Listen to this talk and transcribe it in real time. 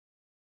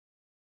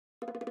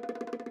In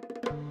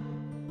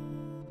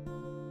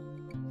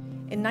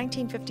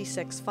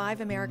 1956,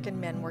 5 American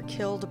men were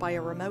killed by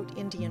a remote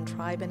Indian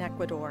tribe in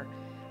Ecuador.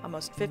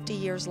 Almost 50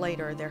 years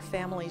later, their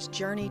families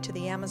journey to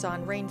the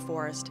Amazon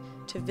rainforest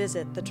to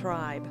visit the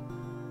tribe,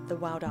 the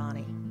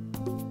Waodani.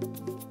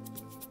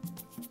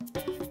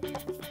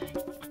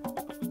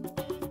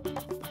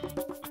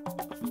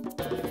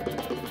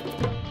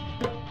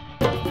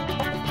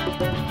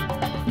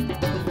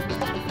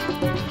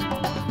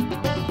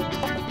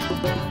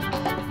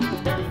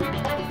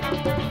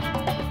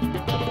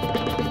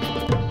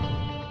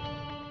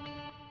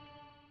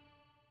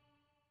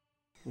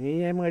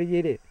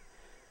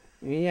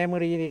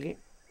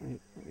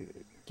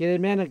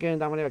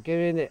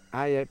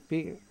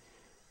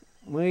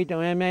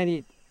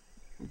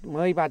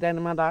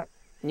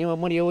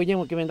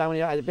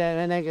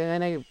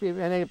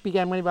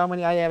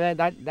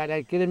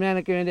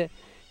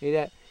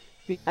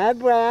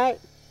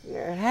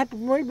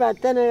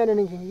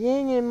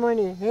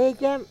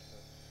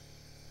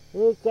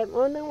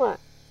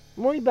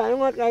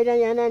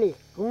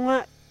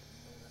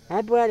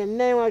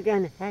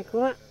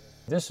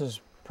 This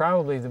is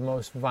probably the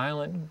most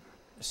violent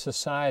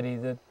society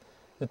that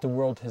the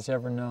world has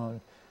ever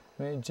known.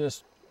 I mean,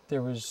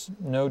 there was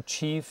no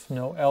chief,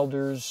 no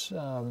elders,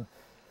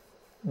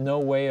 no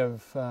way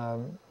of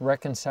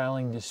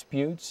reconciling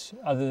disputes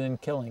other than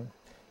killing.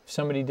 If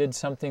somebody did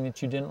something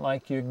that you didn't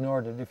like, you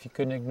ignored it. If you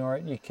couldn't ignore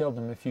it, you killed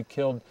them. If you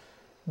killed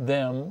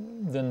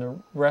them, then the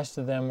rest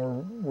of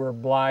them were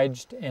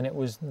obliged, and it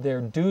was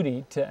their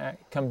duty to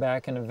come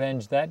back and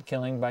avenge that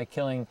killing by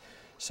killing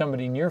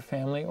somebody in your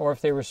family, or if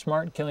they were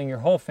smart, killing your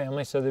whole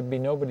family, so there'd be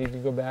nobody to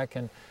go back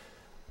and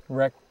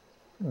wreak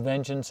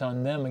vengeance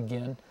on them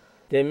again.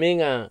 This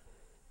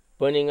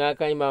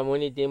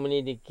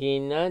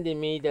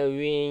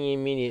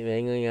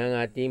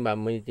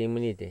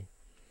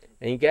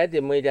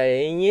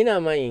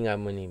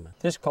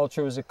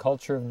culture was a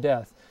culture of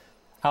death.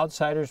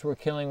 Outsiders were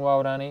killing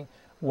Waodani.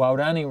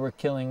 Waodani were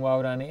killing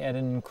Waodani at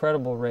an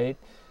incredible rate.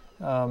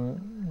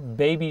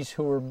 Babies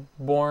who were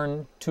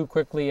born too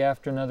quickly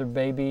after another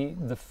baby,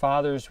 the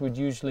fathers would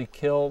usually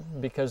kill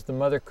because the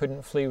mother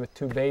couldn't flee with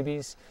 2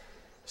 babies.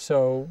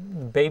 So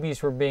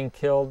babies were being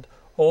killed.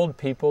 Old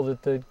people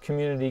that the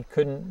community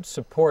couldn't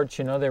support,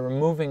 you know, they were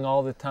moving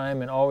all the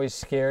time and always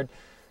scared.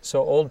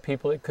 So old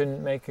people that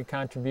couldn't make a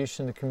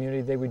contribution to the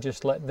community, they would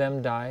just let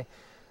them die.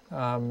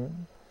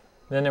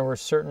 Then there were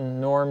certain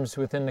norms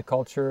within the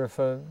culture. If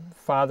a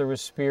father was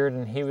speared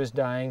and he was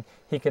dying,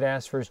 he could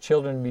ask for his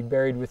children to be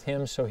buried with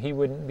him so he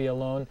wouldn't be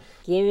alone.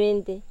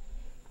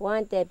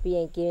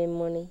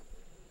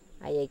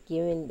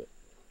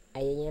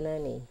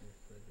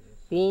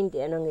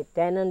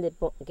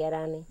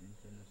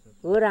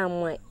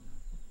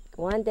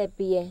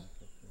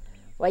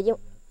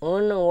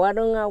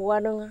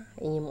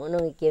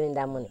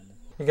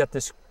 You got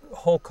this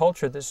whole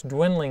culture that's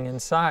dwindling in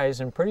size,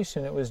 and pretty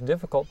soon it was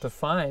difficult to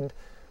find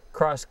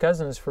cross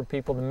cousins for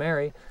people to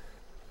marry.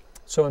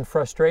 So in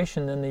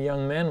frustration, then the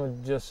young men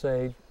would just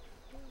say,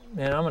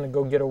 man, I'm going to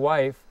go get a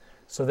wife.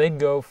 So they'd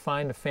go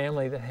find a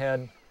family that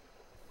had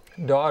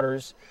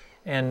daughters,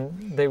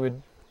 and they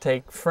would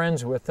take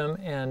friends with them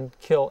and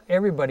kill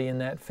everybody in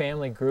that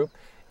family group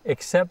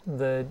except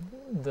the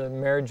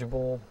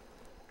marriageable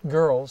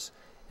girls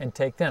and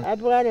take them.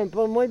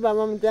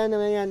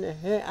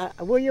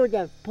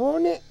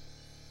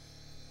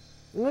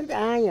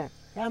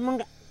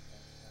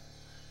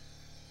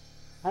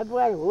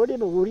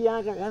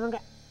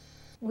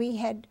 We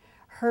had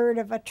heard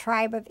of a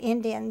tribe of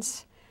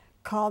Indians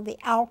called the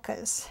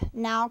Aucas,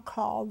 now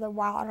called the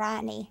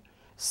Waodani.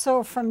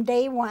 So from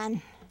day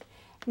one,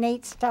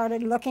 Nate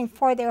started looking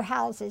for their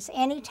houses.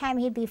 Anytime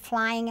he'd be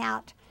flying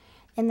out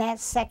in that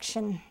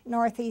section,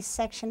 northeast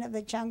section of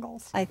the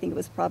jungles. I think it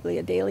was probably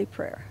a daily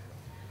prayer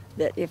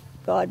that if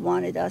God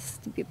wanted us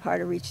to be part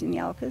of reaching the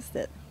Aucas,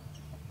 that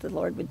the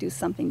Lord would do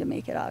something to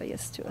make it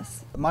obvious to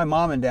us. My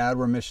mom and dad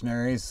were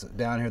missionaries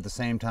down here at the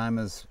same time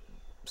as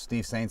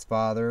Steve Saint's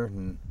father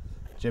and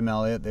Jim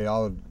Elliott. They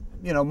all,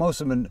 you know, most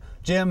of them,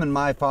 Jim and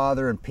my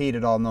father and Pete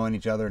had all known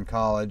each other in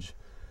college.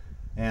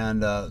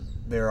 And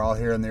they were all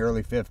here in the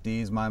early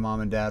 50s. My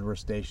mom and dad were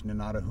stationed in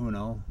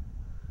Otahuno.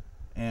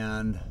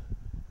 And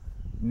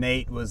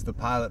Nate was the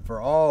pilot for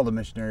all the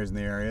missionaries in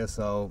the area,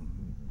 so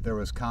there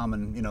was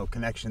common, you know,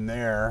 connection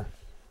there.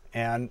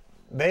 And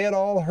they had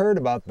all heard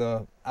about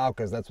the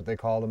Aucas, that's what they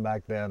called them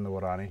back then, the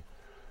Waodani.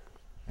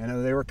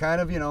 And they were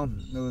kind of, you know,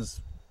 it was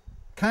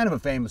kind of a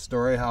famous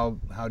story how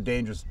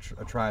dangerous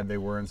a tribe they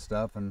were and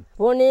stuff. And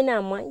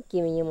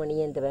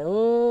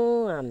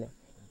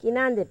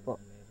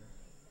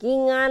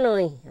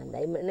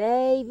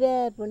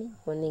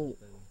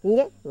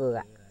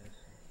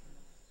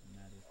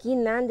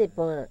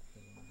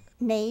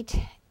Nate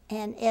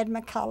and Ed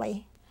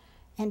McCulley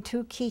and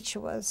 2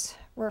 Quichuas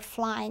were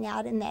flying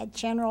out in that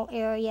general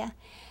area,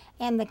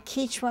 and the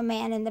Quichua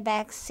man in the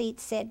back seat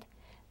said,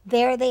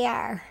 "There they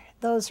are,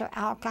 those are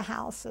Auca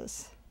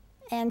houses,"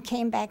 and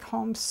came back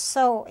home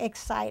so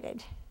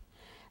excited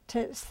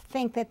to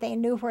think that they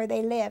knew where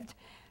they lived.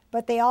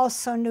 but they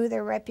also knew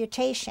their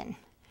reputation,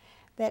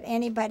 that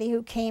anybody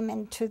who came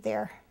into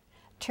their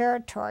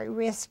territory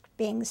risked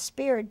being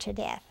speared to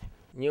death.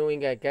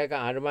 Nyuinga kaka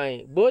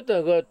armai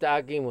boto go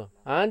takimo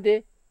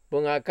ante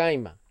bunga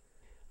kaima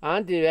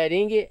ante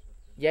veringi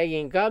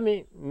yagin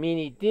kami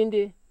mini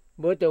tinde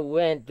boto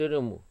wen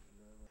turumu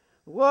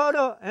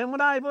woro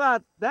emrai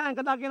buat dan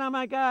katakina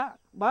maka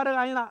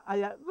baragaina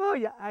aya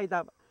goya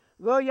aita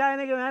goya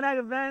ne gana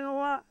ga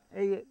benwa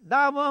e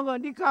da bongo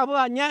dikabu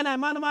nyana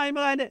manmai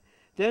mane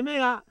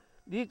teminga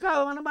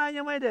dikabu manmai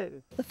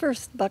nyamede. The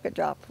first bucket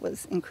drop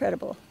was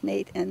incredible.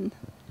 Nate and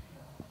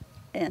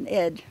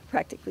Ed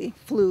practically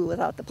flew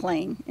without the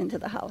plane into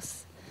the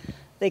house.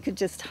 They could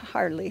just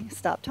hardly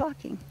stop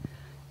talking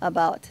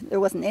about, there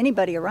wasn't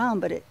anybody around,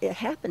 but it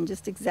happened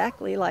just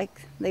exactly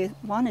like they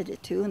wanted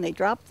it to, and they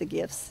dropped the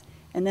gifts,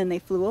 and then they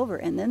flew over,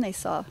 and then they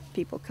saw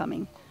people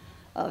coming,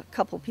 a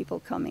couple people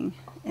coming,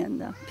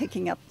 and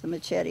picking up the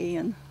machete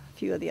and a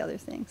few of the other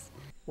things.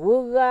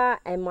 Wuga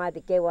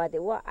emate ke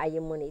wate wa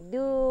ayemoni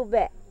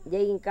dube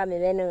jegin kame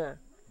venanga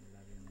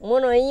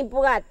mono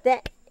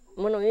impugate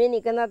mono vini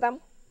kanatam.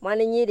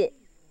 It's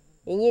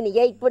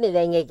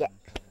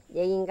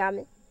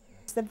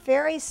the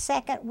very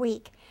second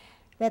week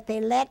that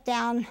they let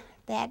down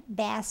that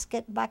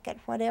basket, bucket,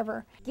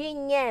 whatever. The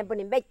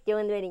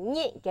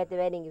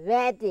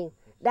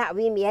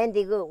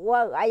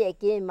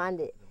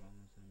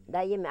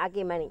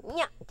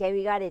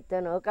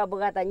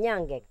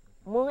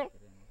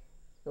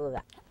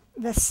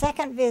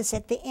second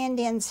visit, the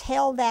Indians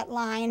held that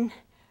line,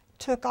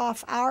 took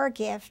off our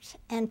gift,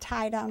 and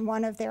tied on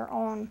one of their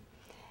own.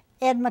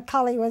 Ed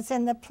McCully was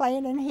in the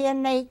plane, and he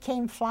and Nate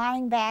came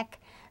flying back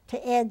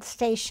to Ed's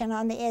station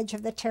on the edge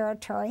of the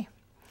territory.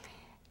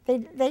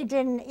 They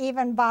didn't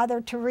even bother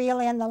to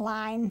reel in the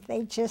line.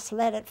 They just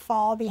let it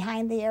fall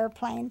behind the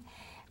airplane.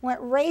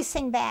 Went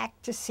racing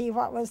back to see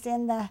what was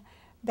in the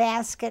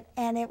basket,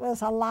 and it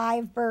was a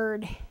live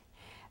bird.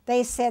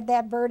 They said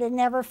that bird had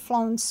never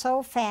flown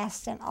so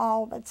fast in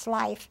all of its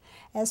life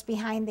as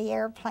behind the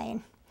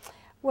airplane.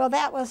 Well,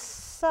 that was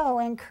so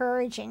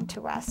encouraging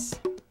to us.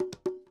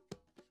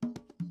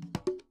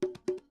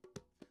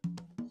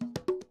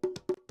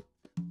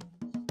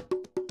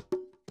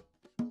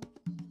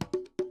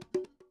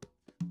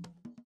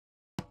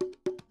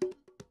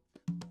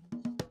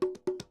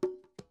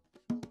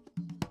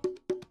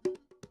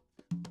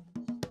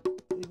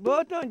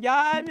 Botun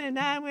jami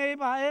nami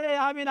ba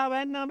amina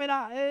wenna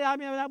mina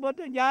amina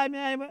botun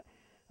jami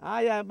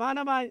aya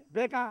mana mai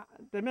beka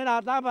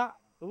temina taba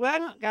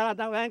wen kala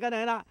ta wen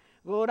kana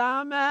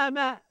gora me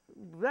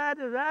red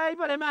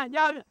pare ma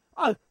jami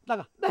oh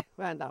daga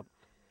wen taba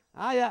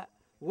aya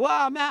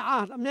wa me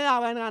me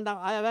wen anda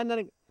aya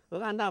wen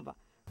anda ba.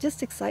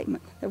 Just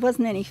excitement. There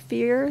wasn't any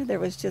fear. There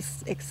was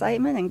just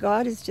excitement, and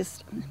God is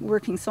just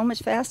working so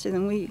much faster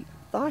than we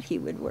thought he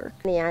would work.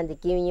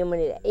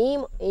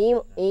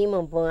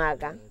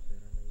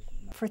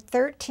 For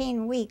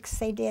 13 weeks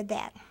they did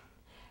that.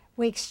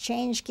 We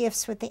exchanged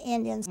gifts with the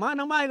Indians.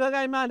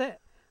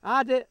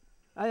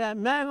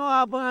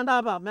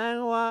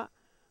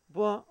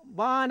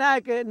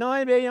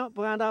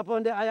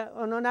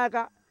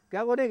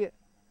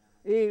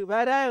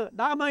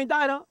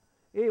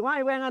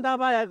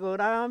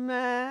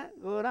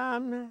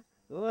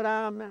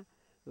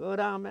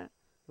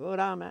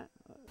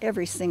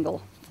 Every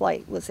single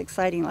flight was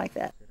exciting like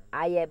that.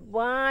 I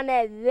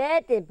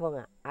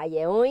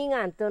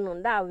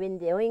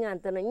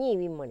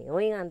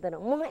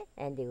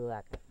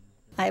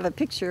have a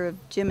picture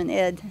of Jim and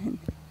Ed. And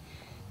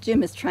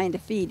Jim is trying to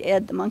feed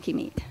Ed the monkey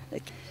meat.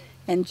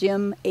 And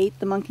Jim ate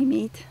the monkey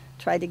meat,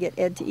 tried to get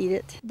Ed to eat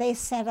it. They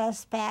sent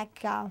us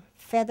back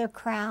feather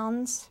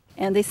crowns.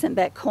 And they sent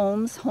back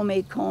combs,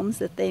 homemade combs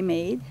that they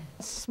made.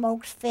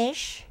 Smoked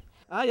fish.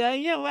 There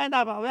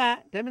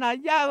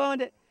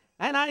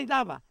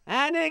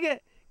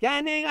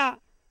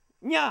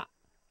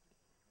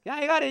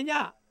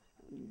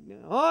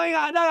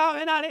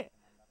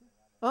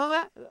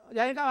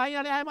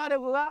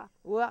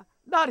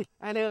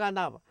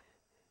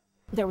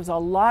was a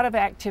lot of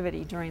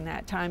activity during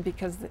that time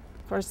because, of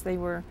course, they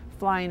were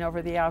flying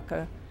over the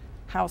Auca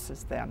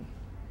houses then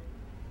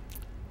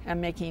and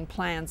making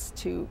plans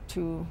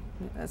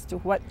as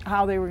to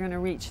how they were going to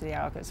reach the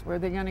Aucas. Were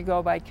they going to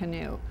go by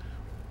canoe?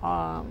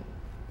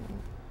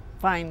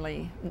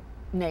 Finally,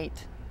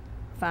 Nate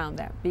found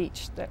that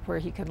beach where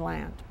he could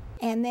land.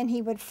 And then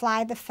he would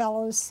fly the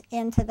fellows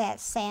into that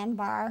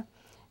sandbar.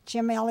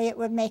 Jim Elliott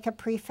would make a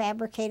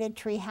prefabricated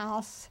tree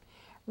house.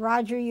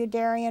 Roger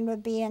Udarian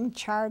would be in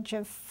charge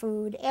of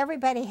food.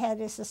 Everybody had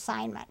his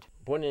assignment.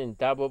 Money,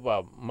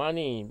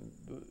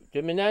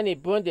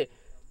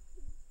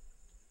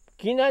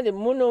 kinade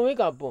muno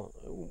wika po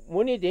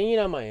muni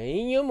dengira ma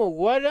inyomo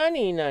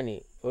warani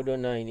nani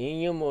odonai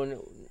inyomo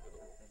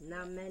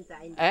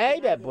ai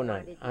be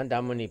pona anda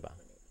muni ba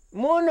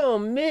muno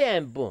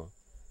mempo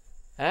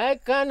ai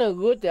kana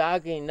gute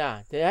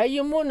akina te ai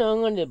muno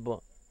ngone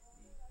po.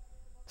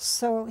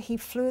 So he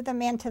flew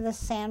them into the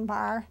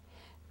sandbar.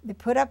 They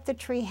put up the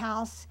tree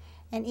house,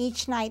 And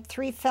each night,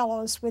 3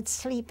 fellows would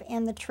sleep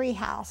in the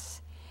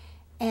treehouse.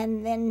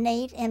 And then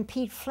Nate and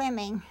Pete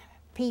Fleming,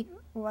 Pete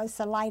was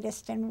the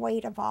lightest in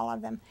weight of all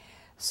of them,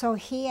 so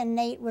he and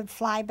Nate would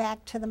fly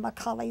back to the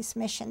McCulley's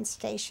mission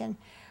station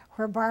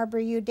where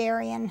Barbara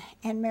Udarian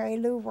and Mary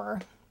Lou were.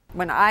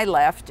 When I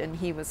left and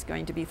he was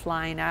going to be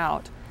flying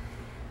out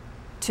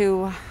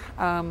to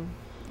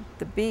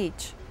the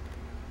beach,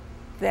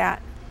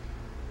 that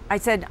I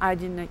said I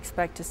didn't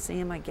expect to see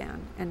him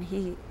again, and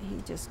he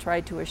just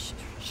tried to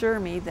assure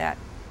me that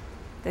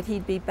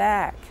he'd be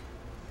back.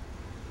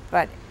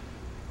 But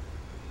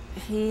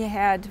he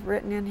had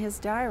written in his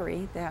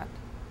diary that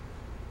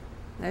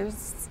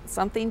there's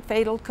something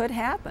fatal could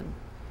happen,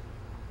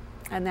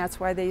 and that's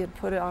why they had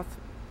put off,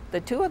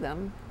 the 2 of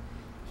them,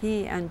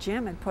 he and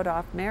Jim had put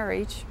off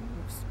marriage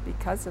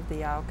because of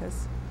the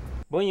Aucas.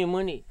 Bonyo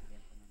money.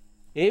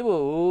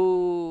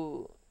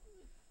 Evo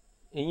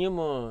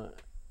inyumo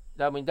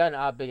da mintan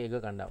apeke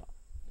go kandaba.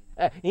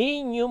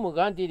 Inyumo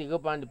ganti di go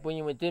pand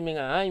ponyo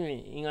teminga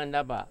aimi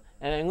ingandaba.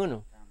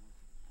 Nguno.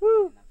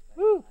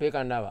 Pe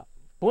kandaba.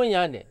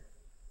 Ponyande.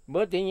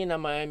 Botinyi na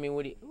Miami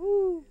wuri.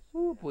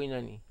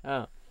 Puinani.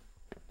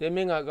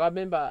 Teminga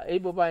gabemba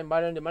ebo pa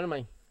imbaran de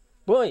manamai.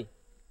 Boy.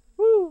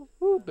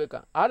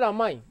 Peka. Ada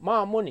mai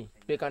ma money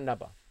pe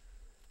kandaba.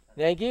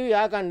 Nengi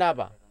ya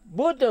kandaba.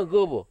 Boto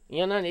gobo.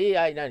 Yanan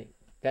ai nani.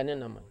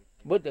 Tanenamai.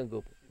 Boto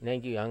gobo.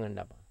 Nengi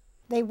angandaba.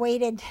 They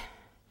waited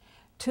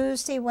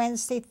Tuesday,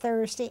 Wednesday,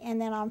 Thursday, and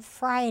then on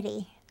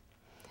Friday,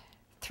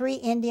 3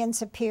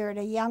 Indians appeared,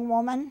 a young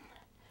woman,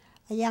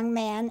 a young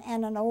man,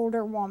 and an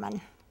older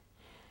woman.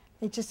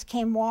 They just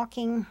came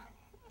walking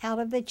out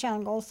of the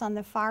jungles on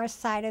the far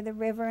side of the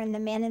river, and the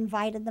men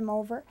invited them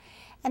over,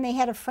 and they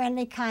had a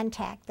friendly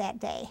contact that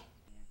day.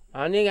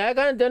 Ani I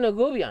can't turn a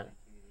gobian.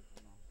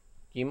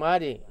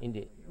 Kimari in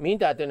the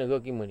minta turn a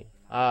gokimuni.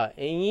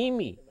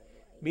 Enimi,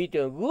 beat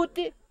a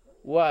good,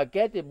 wa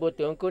get a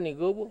button coni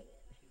gobo,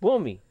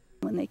 boomy.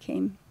 When they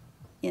came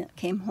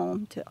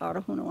home to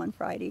Arahuno on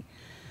Friday,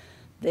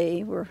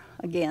 they were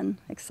again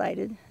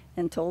excited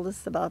and told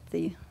us about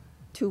the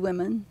 2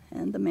 women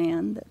and the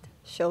man that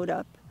showed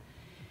up,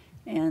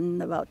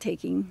 and about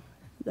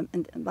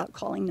about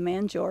calling the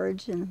man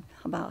George, and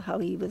about how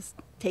he was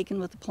taken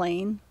with the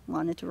plane,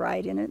 wanted to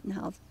ride in it, and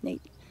how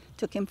Nate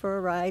took him for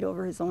a ride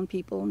over his own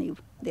people, and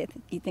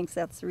he thinks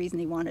that's the reason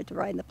he wanted to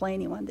ride in the plane.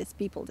 He wanted his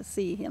people to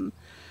see him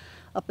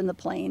up in the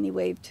plane. He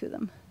waved to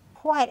them.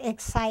 What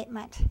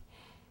excitement.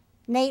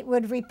 Nate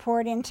would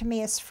report into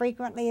me as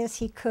frequently as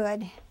he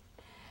could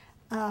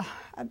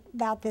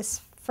about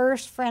this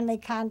first friendly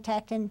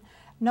contact and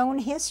known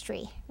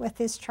history with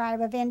this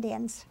tribe of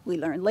Indians. We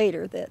learned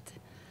later that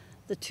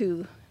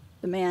the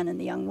man and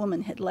the young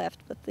woman had left,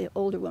 but the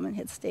older woman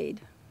had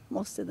stayed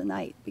most of the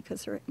night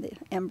because the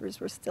embers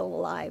were still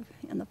alive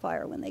in the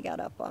fire when they got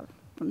up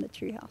from the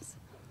treehouse.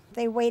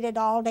 They waited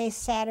all day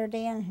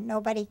Saturday and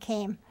nobody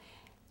came.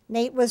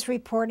 Nate was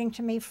reporting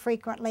to me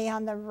frequently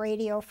on the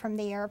radio from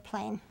the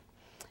airplane,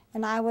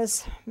 and I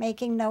was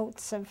making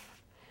notes of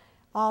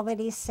all that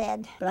he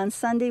said. But on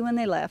Sunday when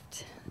they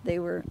left, they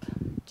were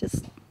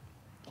just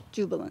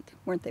jubilant,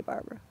 weren't they,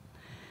 Barbara?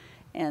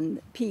 And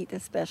Pete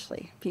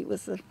especially. Pete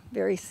was a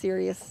very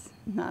serious,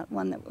 not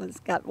one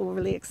that got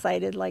overly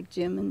excited like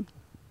Jim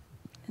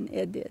and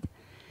Ed did.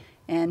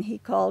 And he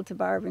called to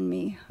Barbara and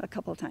me a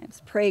couple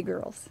times, "Pray,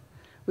 girls."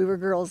 We were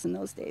girls in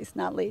those days,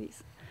 not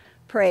ladies.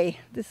 "Pray,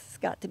 this has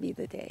got to be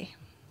the day."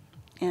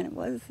 And it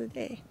was the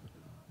day.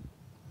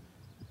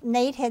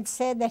 Nate had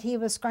said that he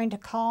was going to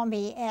call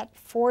me at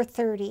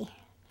 4:30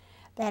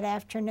 that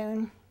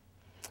afternoon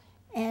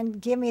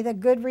and give me the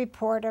good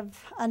report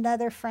of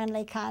another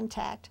friendly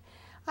contact.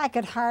 I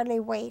could hardly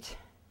wait.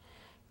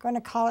 Going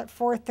to call at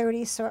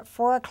 4:30, so at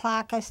 4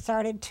 o'clock I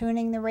started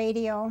tuning the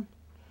radio.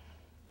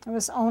 There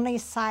was only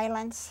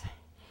silence.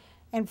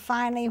 And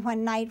finally,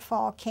 when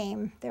nightfall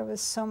came, there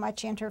was so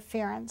much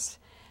interference.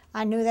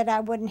 I knew that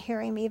I wouldn't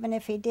hear him even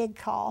if he did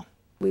call.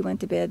 We went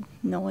to bed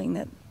knowing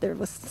that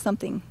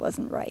something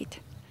wasn't right,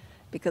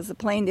 because the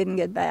plane didn't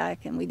get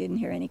back and we didn't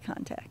hear any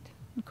contact.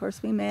 Of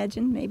course, we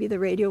imagined maybe the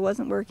radio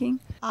wasn't working.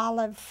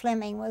 Olive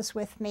Fleming was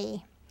with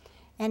me,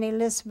 and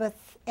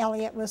Elizabeth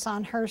Elliott was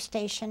on her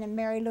station, and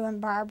Mary Lou and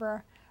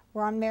Barbara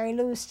were on Mary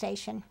Lou's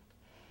station.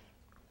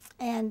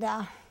 And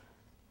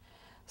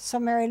so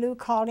Mary Lou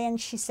called in.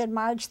 She said,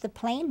 "Marge, the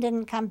plane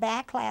didn't come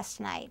back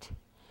last night."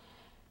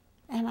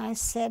 And I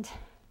said,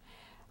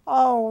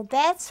 "Oh,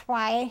 that's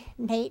why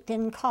Nate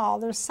didn't call.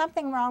 There's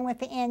something wrong with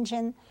the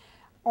engine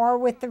or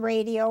with the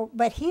radio,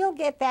 but he'll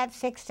get that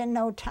fixed in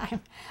no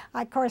time."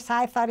 Of course,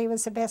 I thought he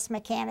was the best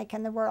mechanic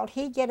in the world.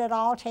 He'd get it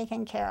all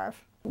taken care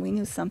of. We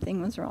knew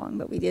something was wrong,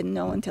 but we didn't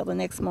know until the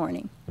next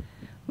morning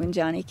when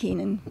Johnny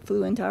Keenan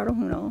flew into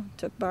Arahuno,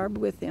 took Barb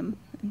with him,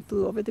 and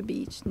flew over the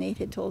beach. Nate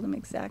had told him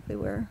exactly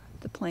where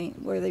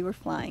they were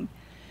flying,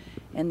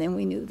 and then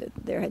we knew that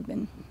there had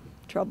been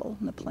trouble,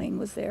 and the plane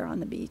was there on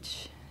the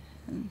beach,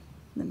 and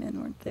the men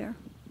weren't there.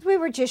 We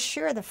were just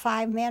sure the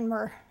 5 men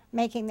were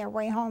making their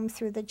way home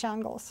through the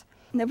jungles.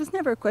 And there was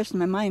never a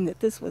question in my mind that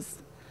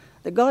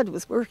the God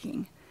was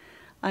working.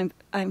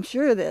 I'm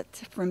sure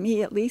that, for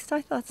me at least,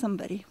 I thought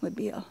somebody would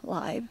be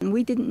alive. And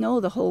we didn't know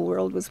the whole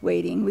world was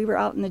waiting. We were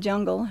out in the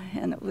jungle,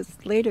 and it was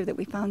later that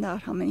we found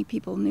out how many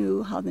people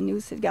knew, how the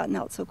news had gotten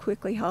out so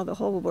quickly, how the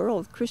whole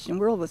world, Christian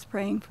world, was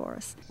praying for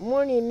us.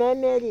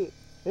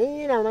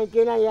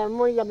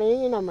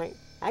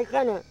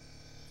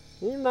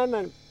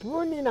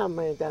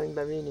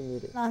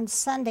 On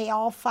Sunday,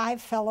 all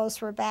 5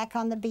 fellows were back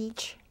on the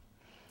beach,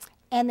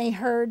 and they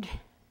heard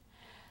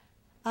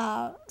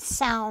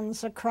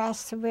sounds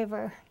across the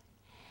river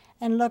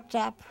and looked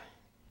up,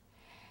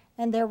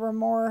 and there were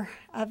more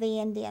of the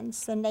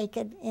Indians, the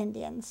naked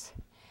Indians.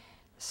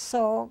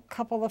 So a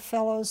couple of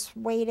fellows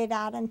waded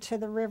out into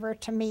the river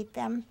to meet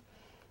them,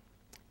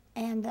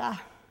 and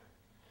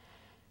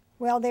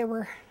well, they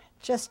were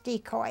just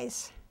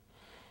decoys.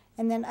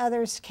 And then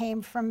others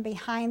came from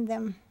behind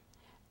them,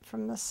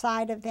 from the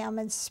side of them,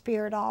 and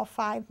speared all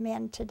 5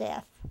 men to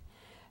death,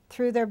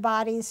 threw their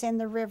bodies in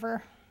the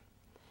river,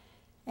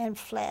 and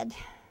fled.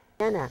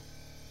 3 of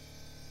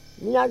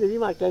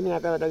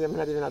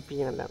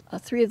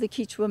the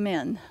Quechua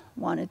men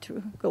wanted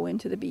to go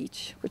into the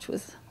beach, which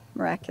was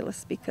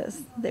miraculous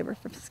because they were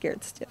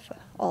scared stiff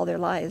all their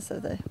lives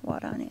of the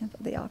Waodani,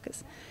 the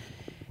Aucas.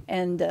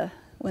 And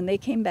when they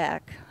came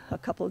back a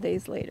couple of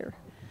days later,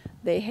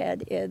 they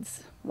had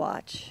Ed's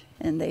watch,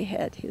 and they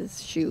had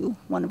his shoe,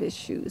 one of his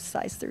shoes,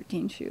 size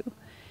 13 shoe,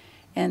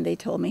 and they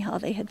told me how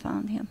they had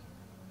found him.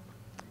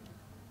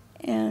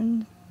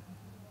 And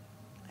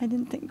I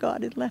didn't think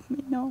God had left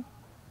me, no.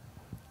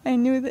 I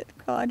knew that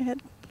God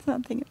had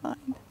something in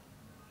mind.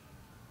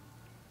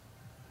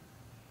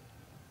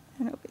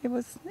 And it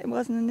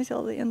wasn't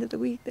until the end of the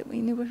week that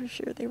we knew for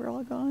sure they were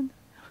all gone.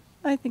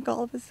 I think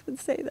all of us would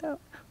say that.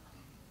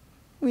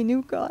 We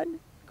knew God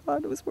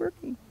was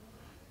working.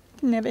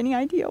 Didn't have any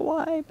idea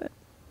why, but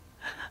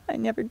I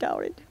never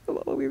doubted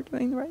that we were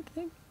doing the right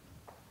thing.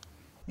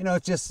 You know,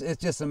 it's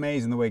just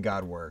amazing the way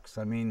God works.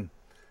 I mean,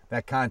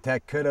 that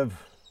contact could have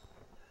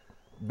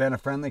been a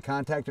friendly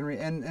contact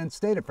and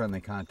stayed a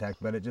friendly contact,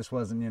 but it just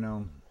wasn't, you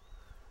know,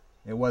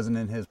 it wasn't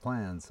in his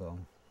plan. So,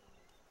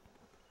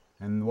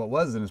 and what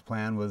was in his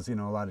plan was, you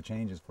know, a lot of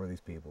changes for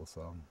these people.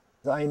 So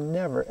I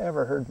never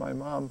ever heard my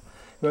mom,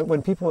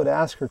 when people would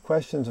ask her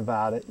questions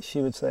about it,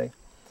 she would say,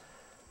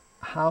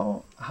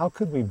 how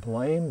could we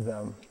blame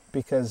them,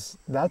 because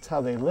that's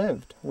how they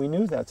lived. We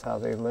knew that's how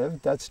they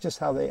lived. That's just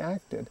how they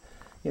acted.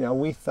 You know,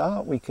 we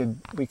thought we could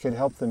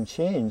help them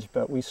change,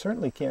 but we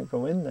certainly can't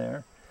go in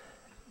there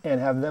and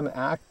have them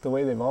act the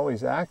way they've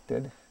always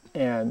acted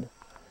and,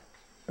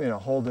 you know,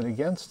 hold it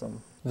against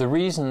them. The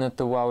reason that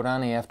the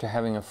Waodani, after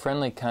having a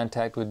friendly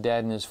contact with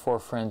Dad and his 4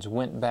 friends,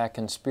 went back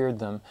and speared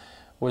them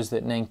was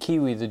that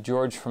Nankiwi, the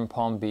George from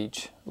Palm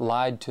Beach,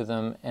 lied to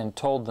them and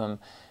told them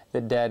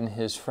that Dad and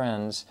his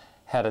friends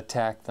had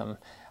attacked them.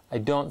 I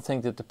don't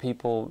think that the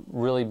people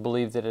really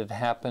believed that it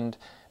happened,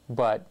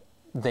 but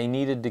they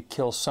needed to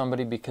kill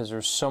somebody because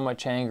there's so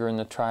much anger in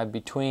the tribe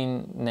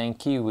between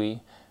Nankiwi,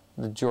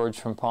 the George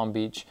from Palm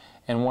Beach,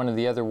 and one of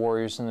the other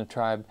warriors in the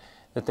tribe,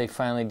 that they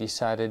finally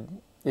decided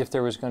if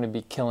there was going to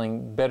be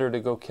killing, better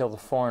to go kill the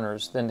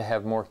foreigners than to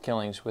have more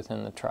killings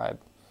within the tribe.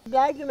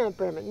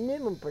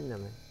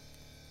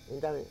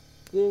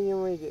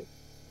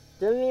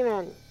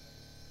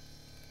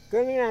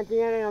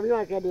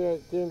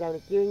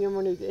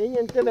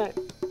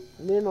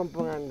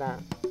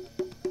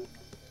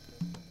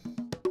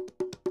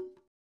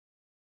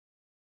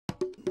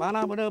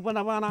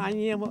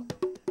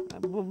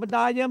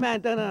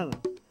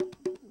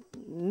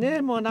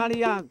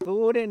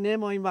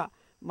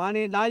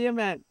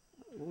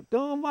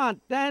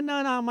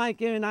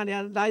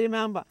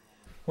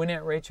 When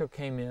Aunt Rachel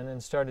came in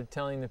and started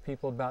telling the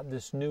people about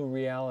this new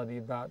reality,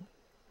 about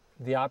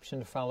the option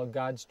to follow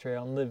God's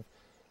trail and live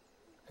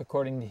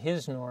according to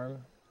His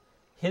norm,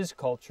 His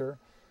culture,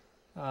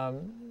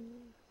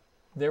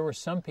 there were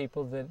some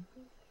people that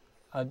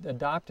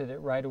adopted it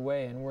right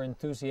away and were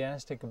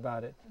enthusiastic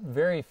about it.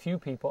 Very few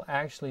people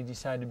actually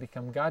decided to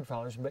become God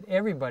followers, but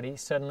everybody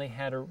suddenly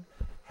had a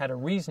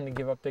reason to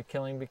give up their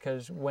killing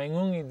because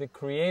Wangungi, the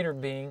creator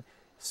being,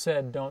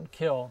 said don't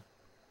kill.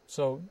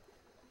 So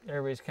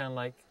everybody's kind of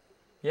like,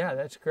 yeah,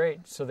 that's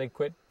great. So they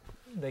quit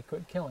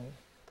killing,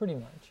 pretty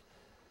much.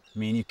 I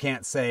mean, you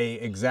can't say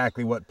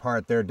exactly what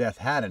part their death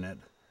had in it,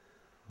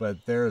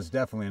 but there's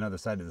definitely another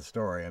side to the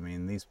story. I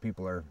mean, these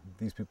people are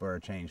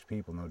changed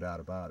people, no doubt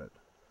about it.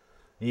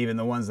 Even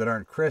the ones that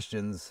aren't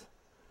Christians,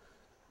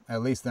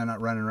 at least they're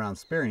not running around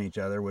spearing each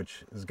other,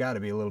 which has got to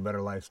be a little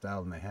better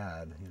lifestyle than they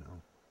had, you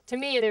know. To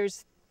me,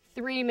 there's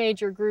 3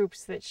 major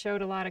groups that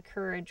showed a lot of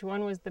courage.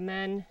 One was the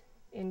men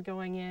in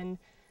going in.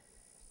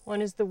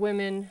 One is the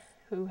women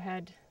who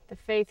had the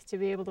faith to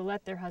be able to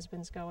let their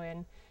husbands go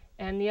in.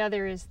 And the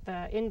other is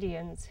the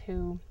Indians,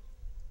 who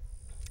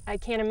I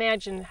can't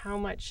imagine how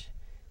much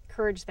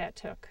courage that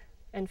took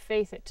and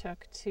faith it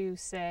took to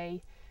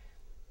say,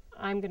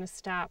 I'm going to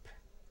stop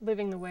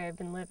living the way I've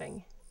been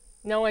living,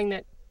 knowing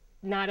that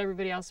not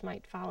everybody else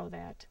might follow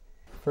that.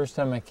 First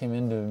time I came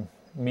in to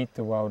meet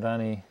the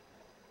Waodani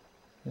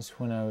is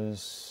when I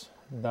was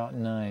about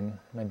 9.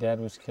 My dad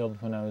was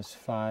killed when I was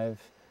 5.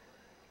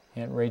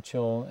 Aunt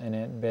Rachel and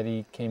Aunt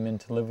Betty came in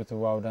to live with the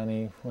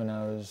Waodani when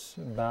I was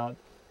about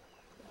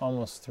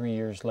almost 3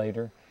 years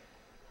later.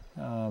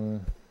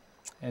 And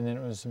then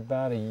it was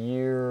about a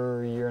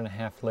year and a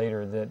half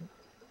later that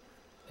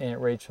Aunt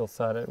Rachel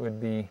thought it would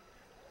be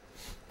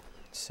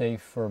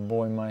safe for a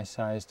boy my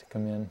size to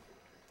come in.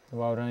 The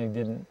Waodani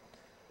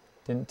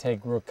didn't take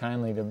real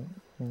kindly to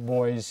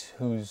boys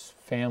whose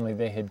family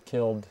they had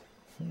killed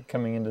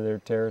coming into their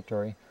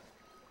territory,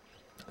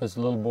 because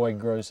the little boy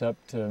grows up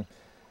to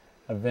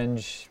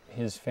avenge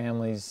his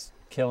family's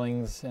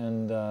killings,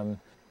 and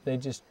they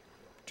just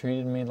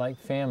treated me like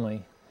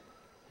family.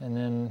 And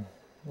then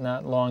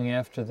not long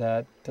after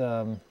that,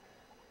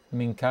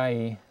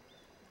 Minkai,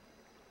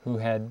 who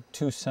had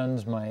 2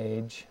 sons my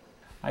age,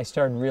 I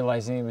started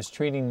realizing he was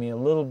treating me a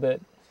little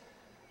bit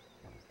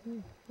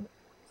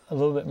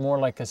more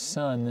like a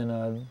son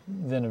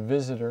than a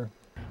visitor.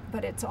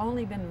 But it's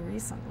only been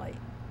recently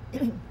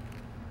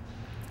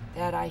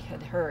that I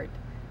had heard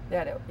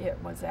that it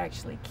was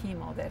actually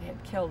chemo that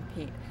had killed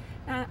Pete.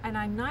 And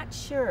I'm not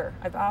sure,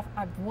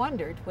 I've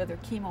wondered whether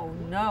chemo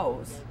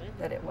knows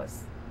that it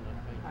was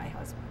my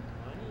husband.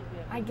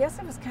 I guess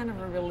it was kind of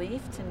a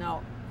relief to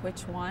know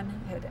which one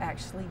had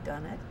actually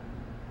done it,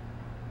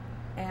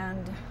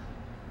 and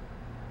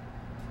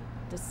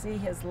to see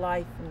his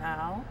life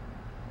now.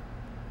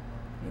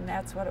 I mean,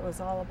 that's what it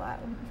was all about.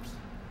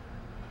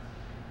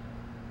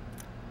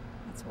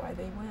 That's why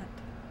they went.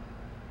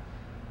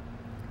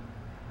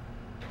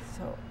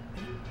 So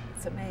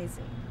it's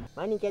amazing.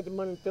 Mani kaya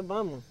mo to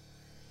mamu.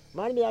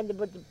 Mani biar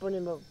dapat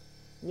punya mo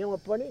nyawa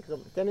punya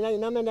kum. Tapi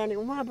nama dani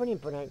umah punya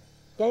punya.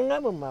 Tapi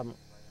nama mamu.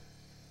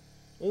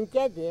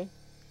 Inкете.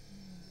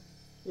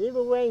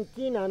 Even when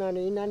Kina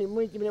nani nani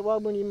mui kime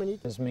wabuni mani.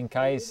 As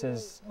Minkai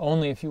says,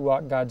 only if you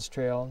walk God's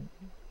trail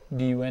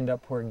do you end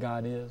up where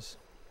God is.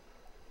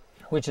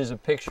 Which is a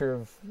picture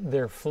of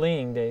their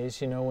fleeing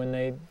days, you know,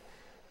 when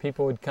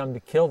people would come to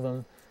kill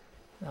them.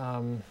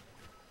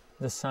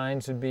 The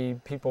signs would be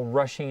people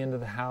rushing into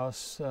the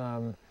house,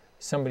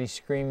 somebody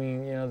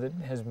screaming, you know, that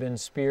has been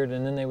speared,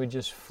 and then they would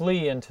just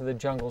flee into the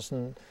jungles,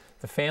 and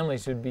the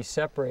families would be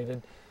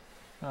separated.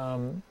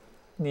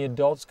 The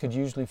adults could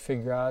usually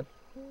figure out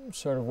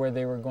sort of where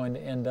they were going to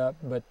end up,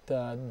 but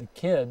the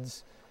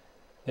kids,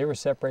 they were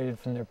separated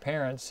from their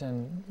parents,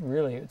 and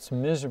really it's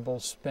miserable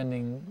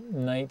spending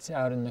nights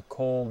out in the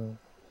cold,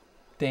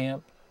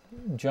 damp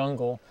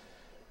jungle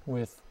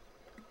with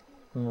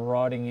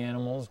marauding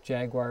animals,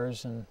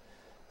 jaguars and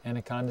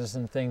anacondas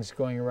and things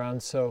going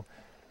around. So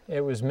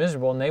it was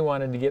miserable, and they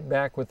wanted to get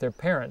back with their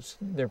parents.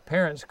 Their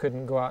parents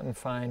couldn't go out and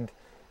find,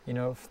 you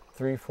know,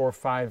 3, 4,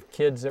 5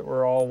 kids that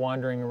were all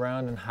wandering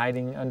around and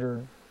hiding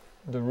under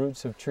the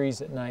roots of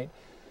trees at night.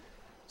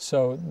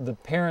 So the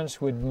parents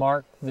would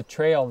mark the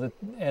trail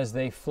as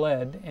they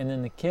fled, and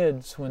then the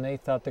kids, when they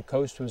thought the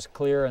coast was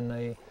clear and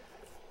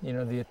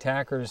the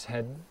attackers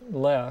had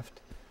left,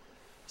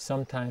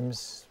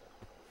 sometimes,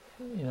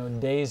 you know,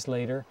 days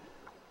later,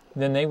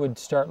 then they would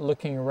start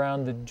looking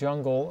around the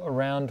jungle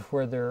around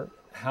where their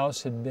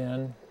house had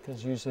been,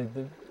 because usually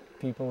the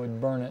people would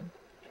burn it.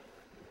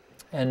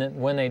 And then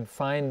when they'd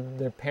find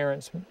their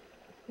parents'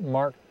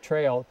 marked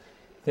trail,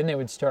 then they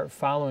would start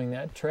following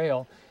that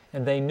trail.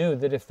 And they knew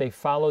that if they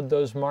followed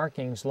those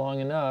markings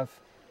long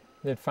enough,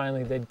 that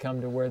finally they'd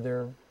come to where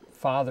their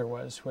father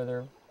was, where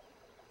their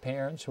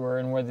parents were,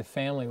 and where the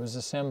family was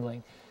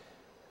assembling.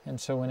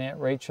 And so when Aunt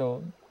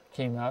Rachel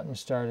came out and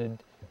started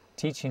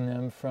teaching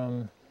them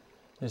from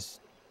this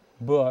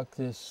book,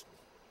 this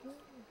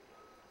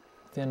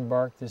thin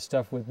bark, this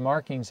stuff with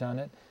markings on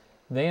it,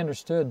 they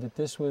understood that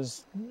this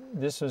was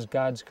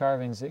God's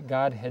carvings, that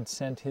God had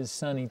sent his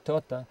son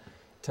Itota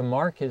to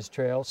mark his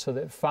trail, so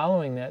that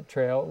following that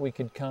trail we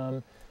could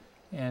come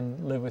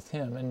and live with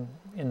him, and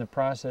in the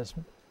process,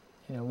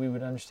 you know, we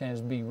would understand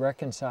as be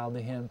reconciled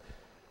to him.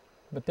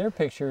 But their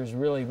picture is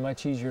really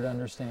much easier to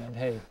understand.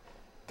 Hey,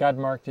 God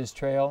marked his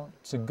trail.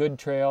 It's a good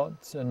trail.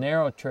 It's a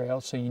narrow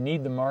trail, so you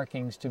need the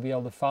markings to be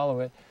able to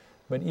follow it.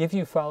 But if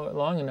you follow it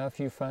long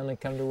enough, you finally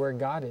come to where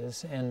God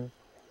is, and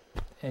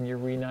you're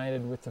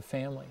reunited with the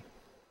family.